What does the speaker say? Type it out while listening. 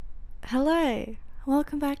Hello,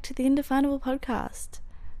 welcome back to the Indefinable podcast.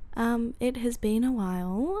 It has been a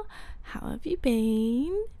while. How have you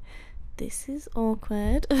been? This is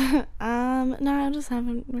awkward. No, I just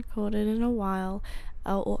haven't recorded in a while,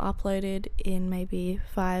 or uploaded in maybe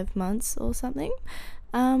 5 months or something.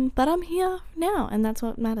 But I'm here now, and that's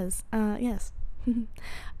what matters. Yes.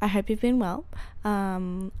 I hope you've been well.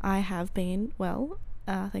 I have been well.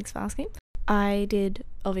 Thanks for asking. I did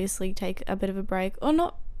obviously take a bit of a break, or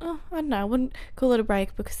not. I don't know, I wouldn't call it a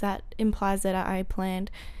break because that implies that I planned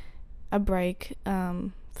a break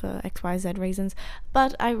for XYZ reasons,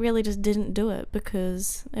 but I really just didn't do it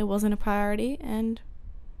because it wasn't a priority and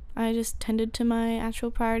I just tended to my actual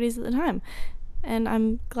priorities at the time, and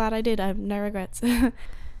I'm glad I did. I have no regrets.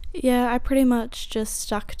 Yeah, I pretty much just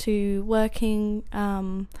stuck to working.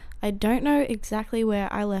 I don't know exactly where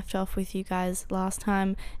I left off with you guys last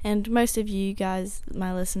time, and most of you guys,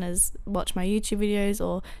 my listeners, watch my YouTube videos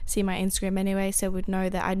or see my Instagram anyway, so would know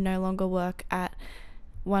that I no longer work at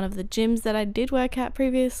one of the gyms that I did work at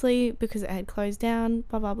previously because it had closed down,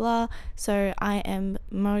 blah blah blah. So I am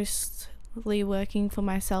mostly working for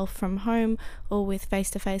myself from home or with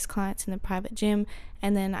face-to-face clients in the private gym,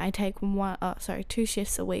 and then I take 2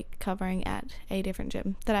 shifts a week covering at a different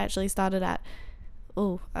gym that I actually started at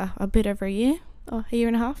a bit over a year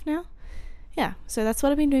and a half now. Yeah, so that's what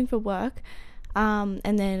I've been doing for work. And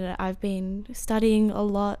then I've been studying a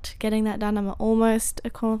lot, getting that done. I'm almost a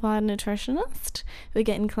qualified nutritionist. We're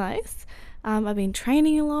getting close. I've been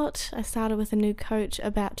training a lot. I started with a new coach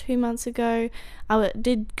about 2 months ago. I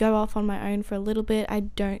did go off on my own for a little bit. I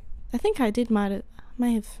think I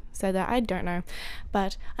may have said that, I don't know,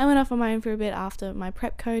 but I went off on my own for a bit after my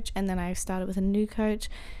prep coach, and then I started with a new coach,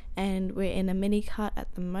 and we're in a mini cut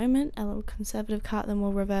at the moment, a little conservative cut, then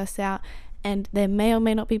we'll reverse out, and there may or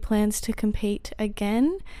may not be plans to compete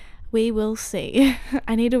again. We will see.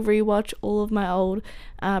 I need to rewatch all of my old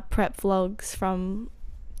prep vlogs from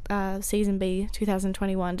season B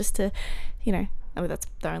 2021 just to, that's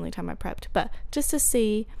the only time I prepped, but just to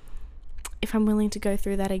see if I'm willing to go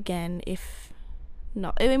through that again. If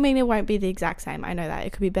not, I mean, it won't be the exact same, I know that.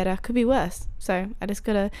 It could be better, could be worse, so I just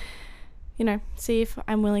gotta see if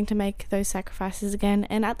I'm willing to make those sacrifices again.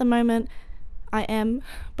 And at the moment I am,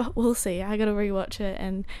 but we'll see. I gotta rewatch it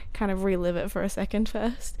and kind of relive it for a second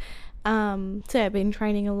first. So yeah, I've been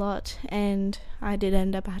training a lot, and I did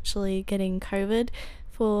end up actually getting COVID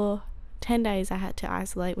for 10 days. I had to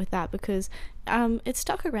isolate with that because it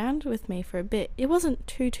stuck around with me for a bit. It wasn't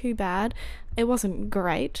too bad. It wasn't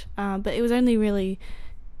great, but it was only really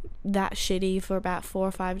that shitty for about 4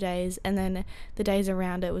 or 5 days, and then the days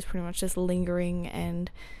around it was pretty much just lingering and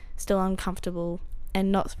still uncomfortable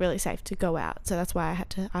and not really safe to go out, so that's why I had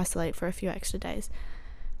to isolate for a few extra days.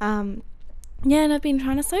 And I've been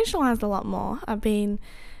trying to socialize a lot more. I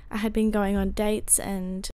had been going on dates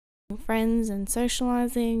and friends and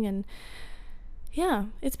socializing, and yeah,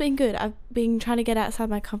 it's been good. I've been trying to get outside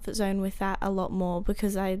my comfort zone with that a lot more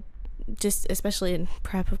because especially in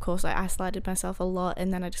prep, of course, I isolated myself a lot,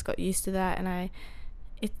 and then I just got used to that, and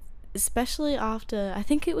especially after, I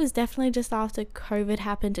think it was definitely just after COVID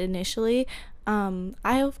happened initially.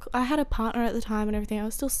 I had a partner at the time and everything. I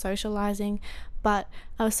was still socializing, but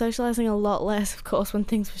I was socializing a lot less, of course, when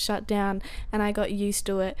things were shut down, and I got used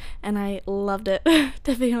to it, and I loved it,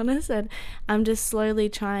 to be honest. And I'm just slowly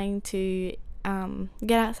trying to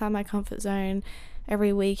get outside my comfort zone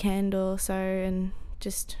every weekend or so, and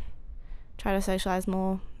just try to socialize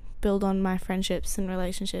more, build on my friendships and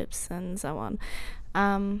relationships and so on.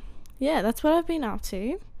 That's what I've been up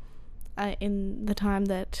to in the time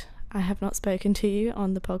that I have not spoken to you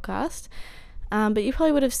on the podcast. But you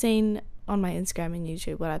probably would have seen on my Instagram and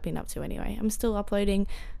YouTube what I've been up to anyway. I'm still uploading,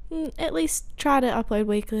 at least try to upload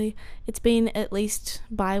weekly. It's been at least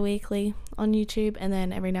bi-weekly on YouTube, and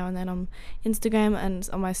then every now and then on Instagram, and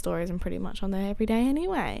on my stories I'm pretty much on there every day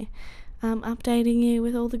anyway. Updating you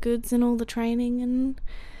with all the goods and all the training and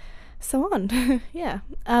so on. Yeah.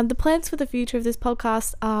 The plans for the future of this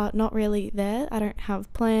podcast are not really there. I don't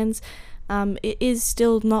have plans. It is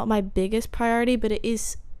still not my biggest priority, but it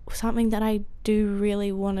is something that I do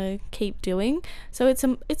really want to keep doing. So it's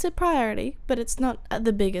a priority, but it's not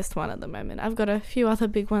the biggest one at the moment. I've got a few other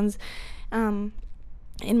big ones in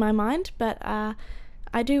my mind, but I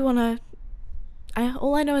do want to.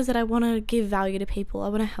 All I know is that I want to give value to people. I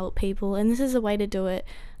want to help people, and this is a way to do it.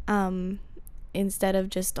 Instead of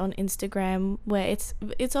just on Instagram, where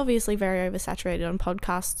it's obviously very oversaturated on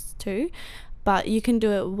podcasts too, but you can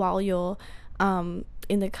do it while you're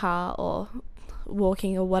in the car or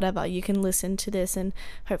walking or whatever, you can listen to this and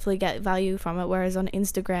hopefully get value from it. Whereas on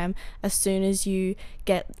Instagram, as soon as you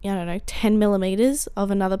get, 10 millimeters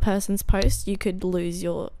of another person's post, you could lose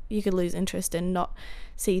interest and not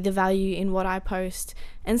see the value in what I post.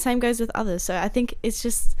 And same goes with others. So I think it's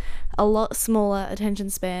just a lot smaller attention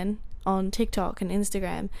span on TikTok and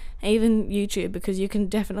Instagram, and even YouTube, because you can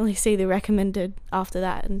definitely see the recommended after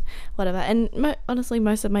that and whatever. And honestly,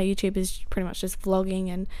 most of my YouTube is pretty much just vlogging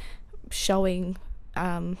and showing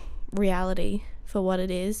reality for what it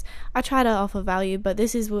is. I try to offer value, but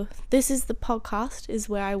this is the podcast is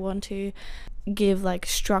where I want to give like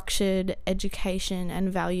structured education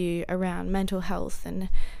and value around mental health and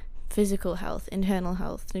physical health, internal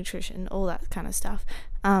health, nutrition, all that kind of stuff.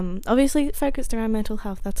 Obviously focused around mental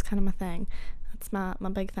health, that's kind of my thing. That's my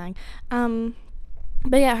big thing.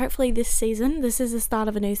 But yeah, hopefully this is the start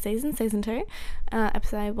of a new season 2,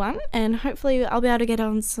 episode 1, and hopefully I'll be able to get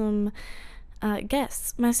on some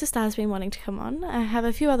guests. My sister has been wanting to come on. I have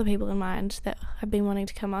a few other people in mind that have been wanting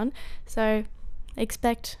to come on, so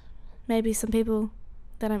expect maybe some people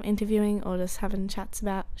that I'm interviewing or just having chats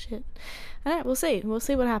about shit. I don't know, we'll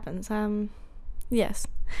see what happens. Yes,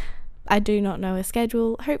 I do not know a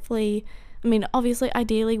schedule. Hopefully, I mean, obviously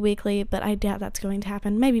ideally weekly, but I doubt that's going to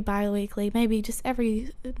happen. Maybe bi-weekly, maybe just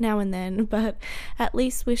every now and then, but at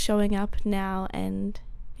least we're showing up now. And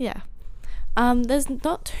yeah, there's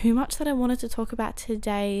not too much that I wanted to talk about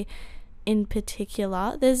today in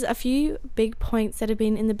particular. There's a few big points that have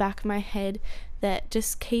been in the back of my head that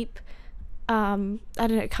just keep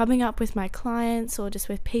coming up with my clients or just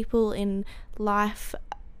with people in life.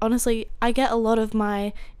 Honestly, I get a lot of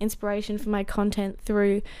my inspiration for my content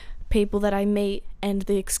through people that I meet and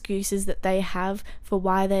the excuses that they have for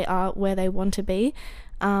why they are where they want to be,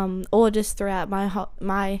 or just throughout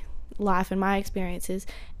my life and my experiences,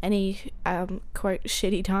 any quote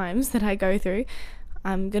shitty times that I go through.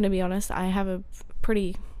 I'm gonna be honest, I have a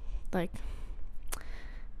pretty, like,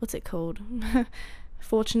 what's it called?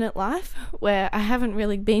 Fortunate life where I haven't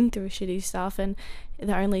really been through shitty stuff, and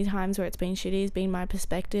the only times where it's been shitty has been my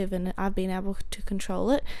perspective, and I've been able to control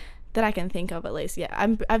it, that I can think of at least. Yeah,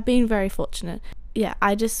 I've been very fortunate. Yeah,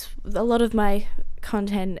 a lot of my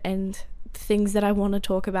content and things that I want to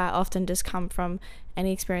talk about often just come from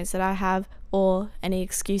any experience that I have or any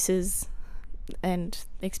excuses and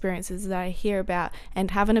experiences that I hear about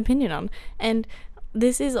and have an opinion on. And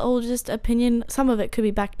this is all just opinion. Some of it could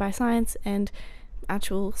be backed by science and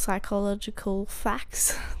actual psychological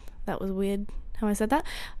facts. That was weird how I said that,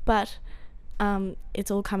 but it's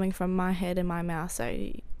all coming from my head and my mouth,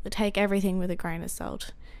 so take everything with a grain of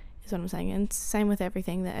salt is what I'm saying. And same with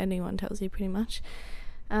everything that anyone tells you, pretty much.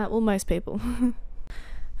 Well, most people.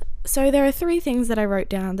 So there are 3 things that I wrote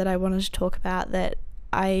down that I wanted to talk about that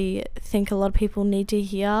I think a lot of people need to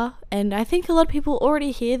hear, and I think a lot of people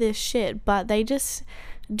already hear this shit, but they just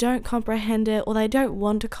don't comprehend it, or they don't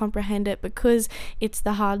want to comprehend it because it's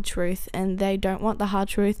the hard truth, and they don't want the hard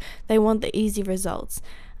truth. They want the easy results.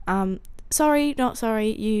 Sorry, not sorry.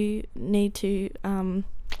 You need to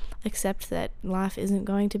accept that life isn't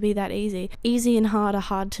going to be that easy. Easy and hard are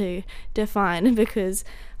hard to define, because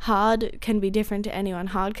hard can be different to anyone.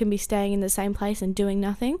 Hard can be staying in the same place and doing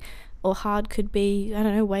nothing, or hard could be, I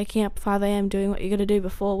don't know, waking up 5 a.m, doing what you got to do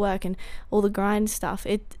before work and all the grind stuff.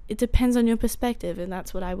 It depends on your perspective, and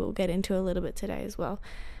that's what I will get into a little bit today as well.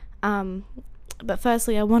 But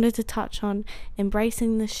firstly, I wanted to touch on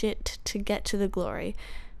embracing the shit to get to the glory.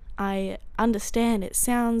 I understand it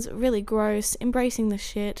sounds really gross, embracing the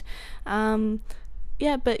shit.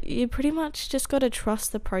 Yeah, but you pretty much just got to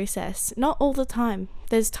trust the process. Not all the time.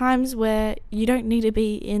 There's times where you don't need to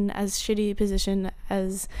be in as shitty a position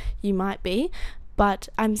as you might be, but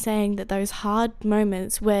I'm saying that those hard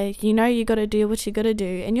moments where you know you got to do what you got to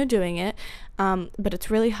do and you're doing it, but it's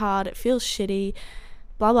really hard, it feels shitty,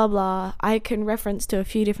 blah blah blah. I can reference to a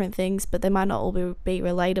few different things, but they might not all be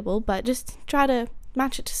relatable, but just try to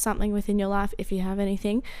match it to something within your life if you have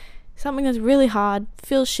anything. Something that's really hard,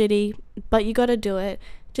 feels shitty, but you got to do it.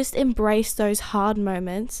 Just embrace those hard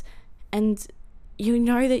moments, and you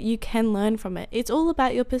know that you can learn from it. It's all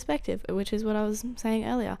about your perspective, which is what I was saying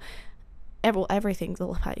earlier. Everything's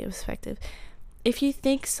all about your perspective. If you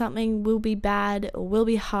think something will be bad or will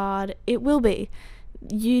be hard, it will be.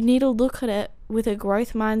 You need to look at it with a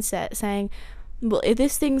growth mindset, saying, well, if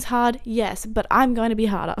this thing's hard, yes, but I'm going to be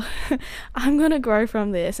harder. I'm going to grow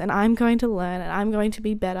from this, and I'm going to learn, and I'm going to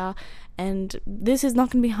be better, and this is not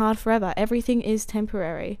going to be hard forever. Everything is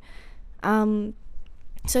temporary.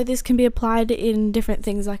 So this can be applied in different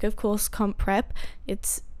things, like, of course, comp prep.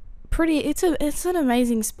 It's an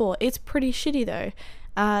amazing sport. It's pretty shitty though.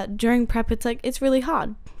 During prep, it's really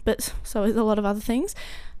hard, but so is a lot of other things.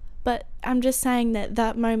 But I'm just saying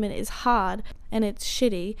that moment is hard and it's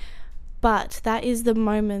shitty, but that is the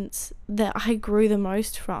moments that I grew the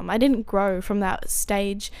most from. I didn't grow from that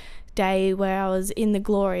stage day where I was in the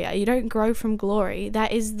glory. You don't grow from glory.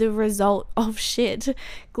 That is the result of shit.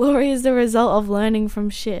 Glory is the result of learning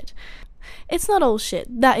from shit. It's not all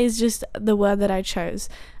shit. That is just the word that I chose.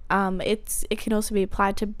 It can also be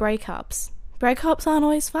applied to breakups. Breakups aren't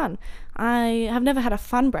always fun. I have never had a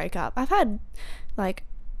fun breakup. I've had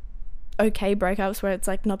okay breakups where it's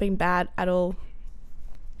not been bad at all,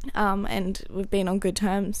 and we've been on good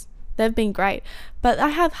terms. They've been great, but I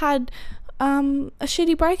have had a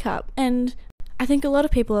shitty breakup, and I think a lot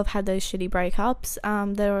of people have had those shitty breakups.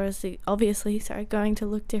 They're obviously going to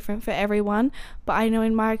look different for everyone, but I know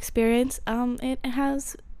in my experience it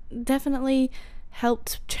has definitely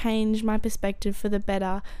helped change my perspective for the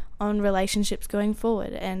better on relationships going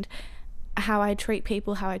forward, and how I treat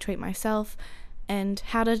people, how I treat myself, and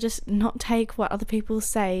how to just not take what other people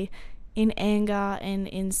say in anger and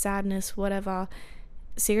in sadness, whatever,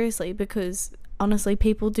 seriously, because honestly,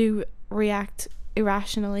 people do react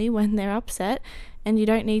irrationally when they're upset, and you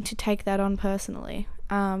don't need to take that on personally.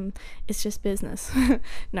 It's just business.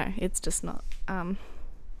 No, it's just not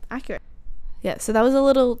accurate. Yeah, so that was a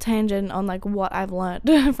little tangent on what I've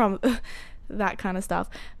learned from that kind of stuff,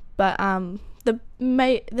 but the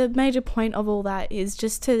major point of all that is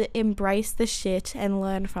just to embrace the shit and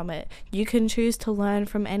learn from it. You can choose to learn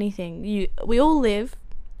from anything. We all live.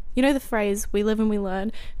 You know the phrase, we live and we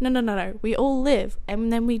learn? No. We all live,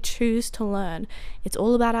 and then we choose to learn. It's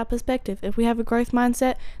all about our perspective. If we have a growth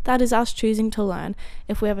mindset, that is us choosing to learn.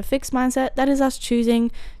 If we have a fixed mindset, that is us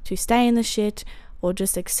choosing to stay in the shit or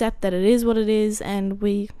just accept that it is what it is and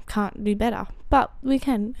we can't do better. But we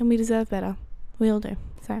can, and we deserve better. We all do.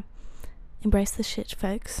 So embrace the shit,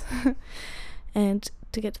 folks. And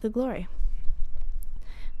to get to the glory.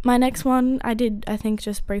 My next one, I think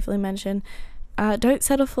just briefly mention, don't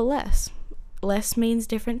settle for less. Less means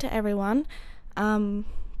different to everyone,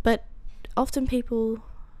 but often people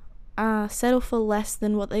settle for less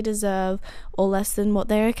than what they deserve or less than what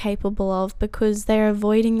they are capable of because they're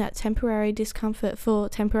avoiding that temporary discomfort for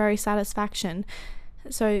temporary satisfaction.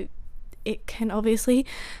 So it can obviously,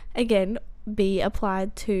 again, be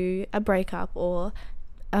applied to a breakup or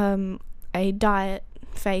a diet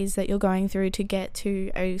phase that you're going through to get to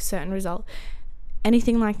a certain result.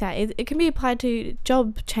 Anything like that. It can be applied to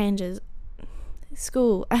job changes,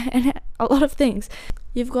 school, and a lot of things.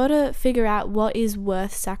 You've got to figure out what is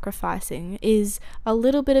worth sacrificing. Is a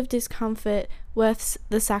little bit of discomfort worth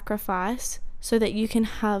the sacrifice so that you can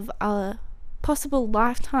have a possible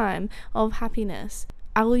lifetime of happiness?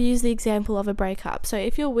 I will use the example of a breakup. So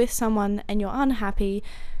if you're with someone and you're unhappy,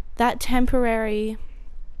 that temporary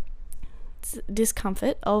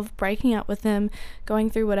discomfort of breaking up with them, going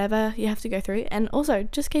through whatever you have to go through, and also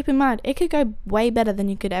just keep in mind it could go way better than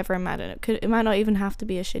you could ever imagine. It might not even have to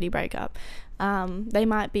be a shitty breakup. They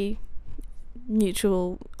might be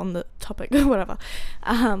neutral on the topic or whatever,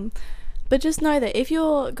 but just know that if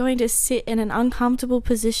you're going to sit in an uncomfortable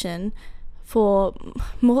position for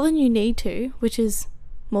more than you need to, which is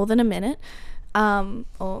more than a minute, or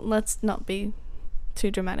let's not be too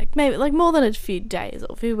dramatic, maybe more than a few days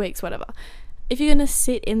or a few weeks, whatever. If you're going to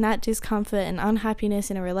sit in that discomfort and unhappiness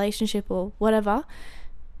in a relationship or whatever,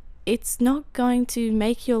 it's not going to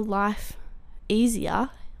make your life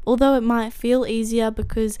easier, although it might feel easier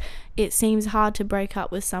because it seems hard to break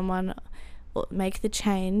up with someone or make the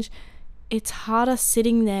change. It's harder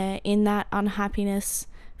sitting there in that unhappiness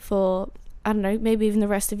for, I don't know, maybe even the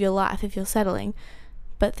rest of your life if you're settling.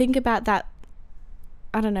 But think about that,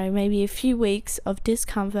 I don't know, maybe a few weeks of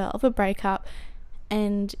discomfort of a breakup,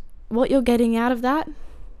 and what you're getting out of that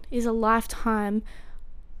is a lifetime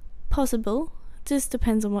possible, just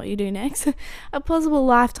depends on what you do next, a possible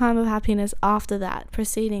lifetime of happiness after that,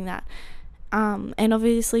 preceding that. And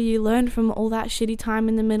obviously you learn from all that shitty time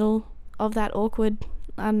in the middle of that awkward,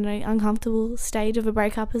 I don't know, uncomfortable stage of a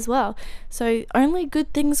breakup as well. So only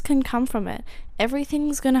good things can come from it.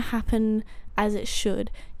 Everything's gonna happen as it should.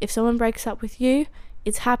 If someone breaks up with you,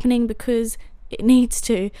 it's happening because it needs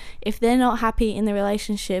to. If they're not happy in the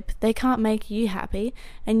relationship, they can't make you happy,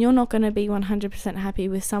 and you're not going to be 100% happy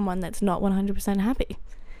with someone that's not 100% happy.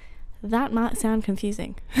 That might sound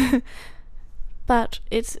confusing, but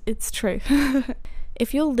it's true.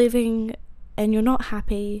 If you're living and you're not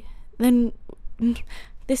happy, then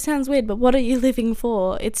this sounds weird, but what are you living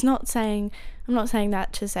for? I'm not saying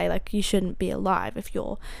that to say you shouldn't be alive if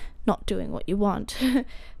you're not doing what you want.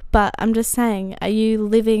 But I'm just saying, are you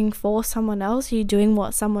living for someone else? Are you doing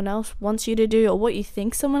what someone else wants you to do, or what you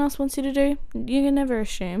think someone else wants you to do? You can never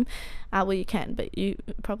assume. Well, you can, but you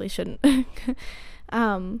probably shouldn't.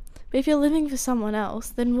 But if you're living for someone else,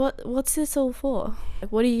 then what's this all for?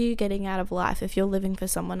 Like, what are you getting out of life if you're living for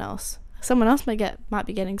someone else? Someone else might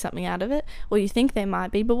be getting something out of it, or you think they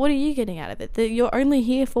might be, but what are you getting out of it? That you're only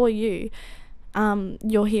here for you.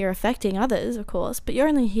 You're here affecting others, of course, but you're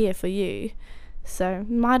only here for you. So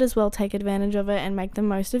might as well take advantage of it and make the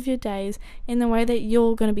most of your days in the way that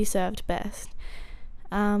you're going to be served best.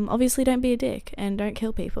 Obviously don't be a dick and don't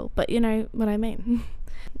kill people, but you know what I mean.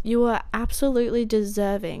 You are absolutely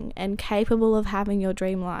deserving and capable of having your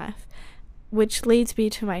dream life, which leads me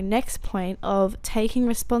to my next point of taking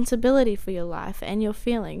responsibility for your life and your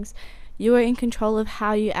feelings. You are in control of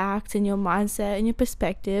how you act and your mindset and your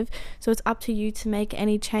perspective, so it's up to you to make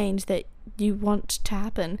any change that you want to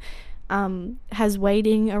happen. Has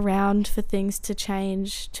waiting around for things to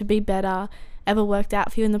change, to be better, ever worked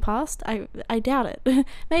out for you in the past? I doubt it.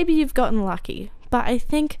 Maybe you've gotten lucky, but I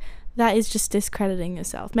think that is just discrediting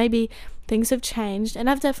yourself. Maybe things have changed, and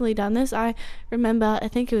I've definitely done this. I remember, I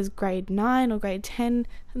think it was grade 9 or grade 10.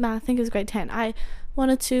 No, I think it was grade 10. I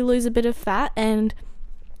wanted to lose a bit of fat, and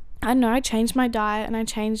I don't know, I changed my diet, and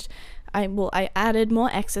I added more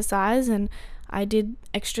exercise, and I did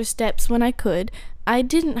extra steps when I could. I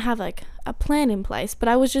didn't have like a plan in place, but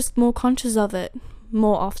I was just more conscious of it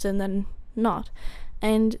more often than not.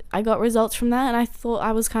 And I got results from that, and I thought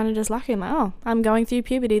I was kind of just lucky. I'm like, oh, I'm going through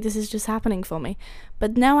puberty, this is just happening for me.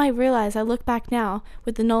 But now I realize, I look back now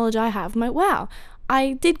with the knowledge I have, I'm like, wow,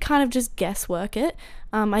 I did kind of just guesswork it.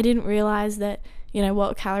 I didn't realize that, you know,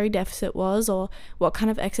 what calorie deficit was or what kind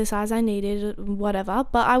of exercise I needed, whatever,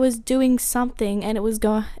 but I was doing something, and it was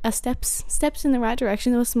steps in the right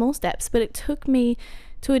direction. There were small steps, but it took me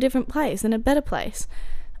to a different place and a better place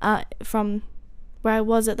from where I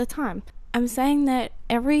was at the time. I'm saying that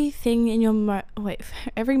everything in your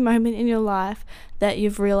every moment in your life that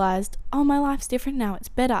you've realized, oh, my life's different now, it's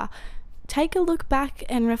better. Take a look back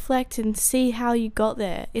and reflect and see how you got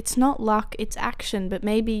there. It's not luck, it's action, but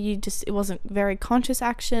maybe it wasn't very conscious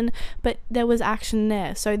action, but there was action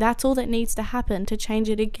there. So that's all that needs to happen to change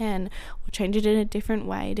it again, or change it in a different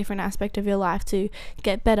way, different aspect of your life to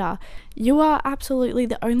get better. You are absolutely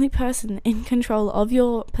the only person in control of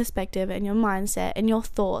your perspective and your mindset and your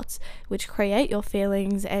thoughts, which create your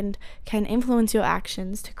feelings and can influence your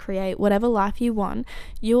actions to create whatever life you want.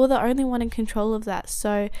 You're the only one in control of that.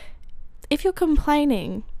 So if you're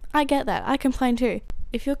complaining, I get that, I complain too.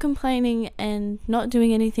 If you're complaining and not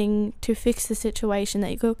doing anything to fix the situation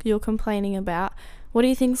that you're complaining about, what do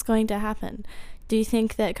you think is going to happen? Do you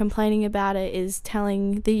think that complaining about it is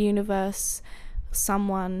telling the universe,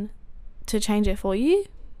 someone, to change it for you?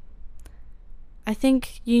 I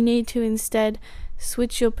think you need to instead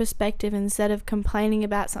switch your perspective. Instead of complaining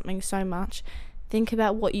about something so much, think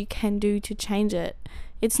about what you can do to change it.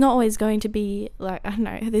 It's not always going to be like, I don't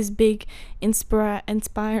know, this big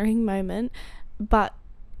inspiring moment, but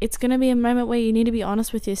it's going to be a moment where you need to be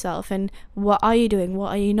honest with yourself and what are you doing? What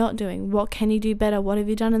are you not doing? What can you do better? What have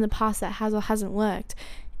you done in the past that has or hasn't worked?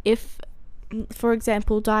 If, for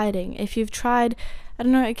example, dieting, if you've tried, I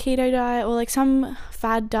don't know, a keto diet or like some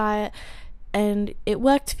fad diet and it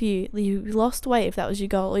worked for you, you lost weight if that was your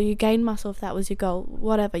goal, or you gained muscle if that was your goal,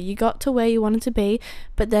 whatever, you got to where you wanted to be,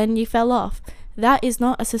 but then you fell off. That is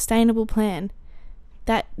not a sustainable plan.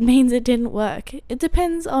 That means it didn't work. It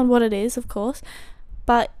depends on what it is, of course,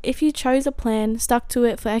 but if you chose a plan, stuck to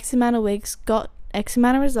it for X amount of weeks, got X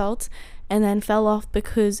amount of results, and then fell off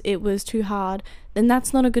because it was too hard, then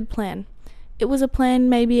that's not a good plan. It was a plan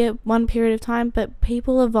maybe at one period of time, but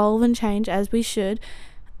people evolve and change, as we should,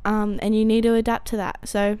 and you need to adapt to that.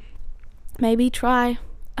 So maybe try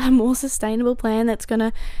a more sustainable plan that's going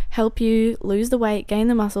to help you lose the weight, gain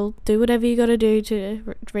the muscle, do whatever you got to do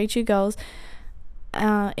to reach your goals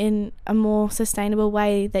in a more sustainable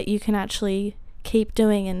way that you can actually keep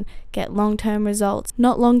doing and get long-term results.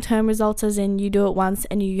 Not long-term results as in you do it once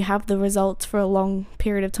and you have the results for a long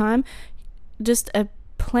period of time, just a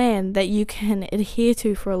plan that you can adhere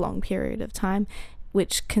to for a long period of time,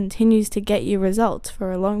 which continues to get you results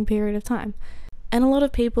for a long period of time. And a lot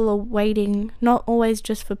of people are waiting, not always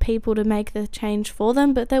just for people to make the change for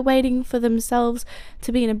them, but they're waiting for themselves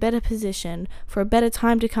to be in a better position, for a better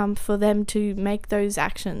time to come for them to make those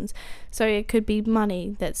actions. So it could be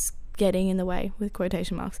money that's getting in the way, with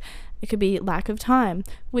quotation marks. It could be lack of time,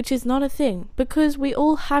 which is not a thing, because we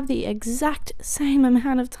all have the exact same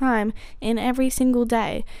amount of time in every single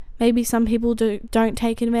day. Maybe some people don't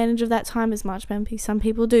take advantage of that time as much. Maybe some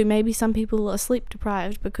people do. Maybe some people are sleep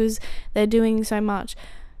deprived because they're doing so much.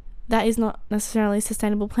 that is not necessarily a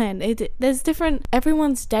sustainable plan. There's different,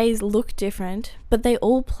 everyone's days look different, but they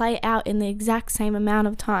all play out in the exact same amount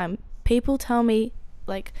of time. People tell me,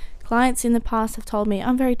 like, clients in the past have told me,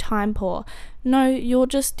 I'm very time poor. No, you're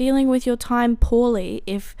just dealing with your time poorly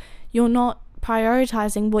if you're not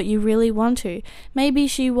prioritizing what you really want to. Maybe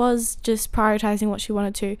she was just prioritizing what she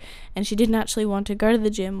wanted to, and she didn't actually want to go to the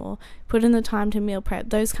gym or put in the time to meal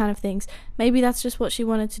prep, those kind of things. Maybe that's just what she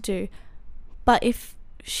wanted to do. But if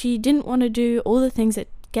she didn't want to do all the things that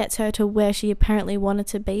gets her to where she apparently wanted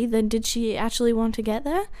to be, then did she actually want to get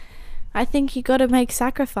there? I think you got to make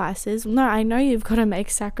sacrifices. No, I know you've got to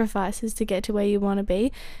make sacrifices to get to where you want to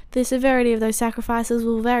be. The severity of those sacrifices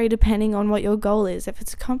will vary depending on what your goal is. If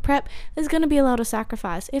it's a comp prep, there's going to be a lot of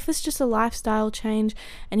sacrifice. If it's just a lifestyle change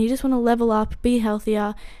and you just want to level up, be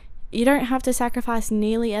healthier, you don't have to sacrifice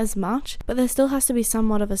nearly as much, but there still has to be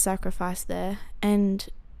somewhat of a sacrifice there. And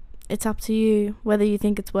it's up to you whether you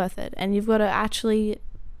think it's worth it. And you've got to actually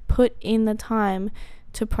put in the time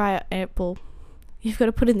to you've got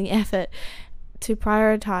to put in the effort to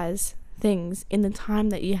prioritize things in the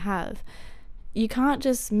time that you have. You can't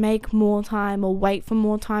just make more time or wait for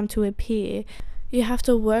more time to appear. You have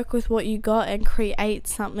to work with what you got and create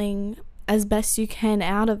something as best you can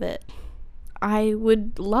out of it. I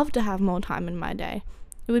would love to have more time in my day.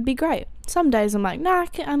 It would be great. Some days I'm like, nah,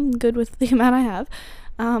 I'm good with the amount I have.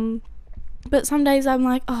 But some days I'm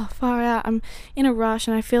like, oh, far out. I'm in a rush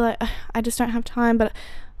and I feel like I just don't have time, but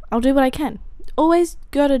I'll do what I can. Always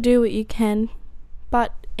gotta do what you can,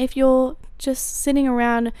 but if you're just sitting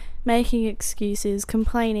around making excuses,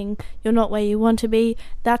 complaining you're not where you want to be,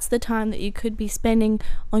 that's the time that you could be spending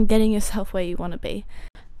on getting yourself where you want to be.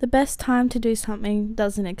 The best time to do something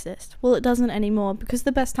doesn't exist. Well, it doesn't anymore because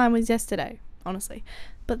the best time was yesterday, honestly.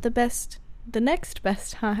 But the next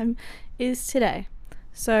best time is today.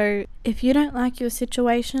 So if you don't like your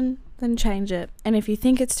situation, then change it. And if you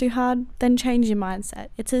think it's too hard, then change your mindset.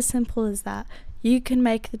 It's as simple as that. You can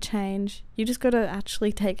make the change. You just got to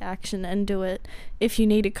actually take action and do it. If you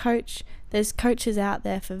need a coach, there's coaches out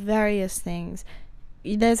there for various things.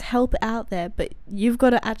 There's help out there, but you've got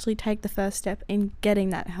to actually take the first step in getting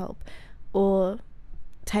that help or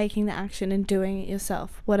taking the action and doing it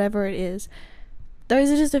yourself, whatever it is. Those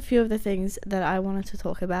are just a few of the things that I wanted to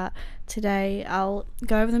talk about today. I'll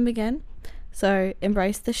go over them again. So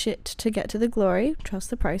embrace the shit to get to the glory. Trust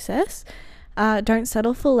the process. Don't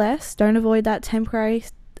settle for less. Don't avoid that temporary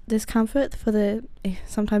discomfort for the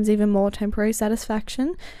sometimes even more temporary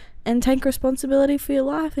satisfaction. And take responsibility for your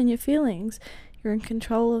life and your feelings. You're in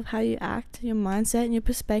control of how you act, your mindset and your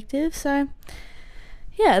perspective. So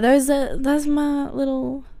yeah, those my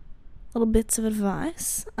little bits of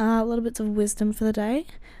advice, little bits of wisdom for the day.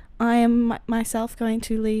 I am myself going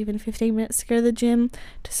to leave in 15 minutes to go to the gym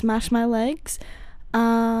to smash my legs,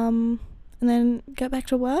 and then get back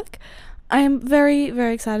to work. I am very,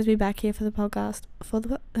 very excited to be back here for the podcast,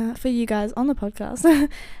 for you guys on the podcast,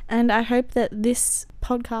 and I hope that this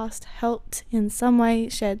podcast helped in some way,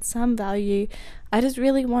 shared some value. I just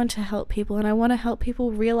really want to help people, and I want to help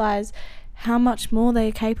people realize how much more they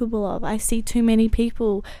are capable of. I see too many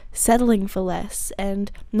people settling for less and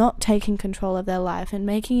not taking control of their life and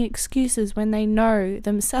making excuses when they know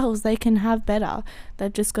themselves they can have better.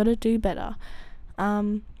 They've just got to do better.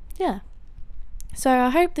 Yeah. So I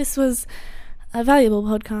hope this was a valuable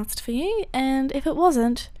podcast for you, and if it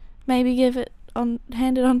wasn't, maybe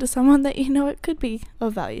hand it on to someone that you know it could be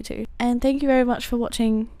of value to. And thank you very much for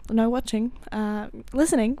listening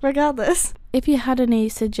regardless. If you had any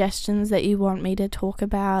suggestions that you want me to talk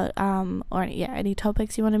about, or any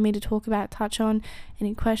topics you wanted me to talk about, touch on,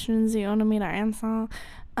 any questions you wanted me to answer,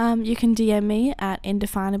 you can DM me at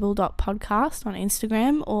indefinable.podcast on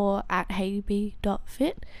Instagram or at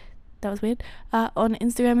heyb.fit. That was weird. On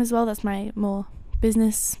Instagram as well. That's my more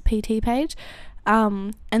business PT page.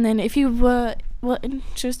 And then if you were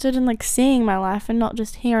interested in seeing my life and not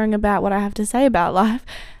just hearing about what I have to say about life,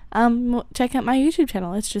 check out my YouTube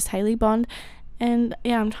channel. It's just Hayley Bond, and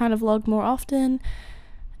I'm trying to vlog more often,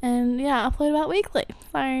 and upload about weekly.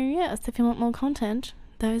 So so if you want more content,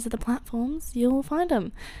 those are the platforms you'll find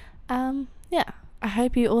them. I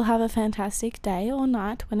hope you all have a fantastic day or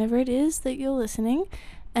night whenever it is that you're listening,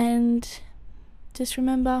 and just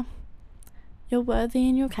remember, you're worthy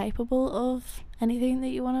and you're capable of anything that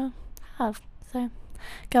you want to have. So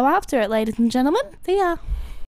go after it, ladies and gentlemen. See ya.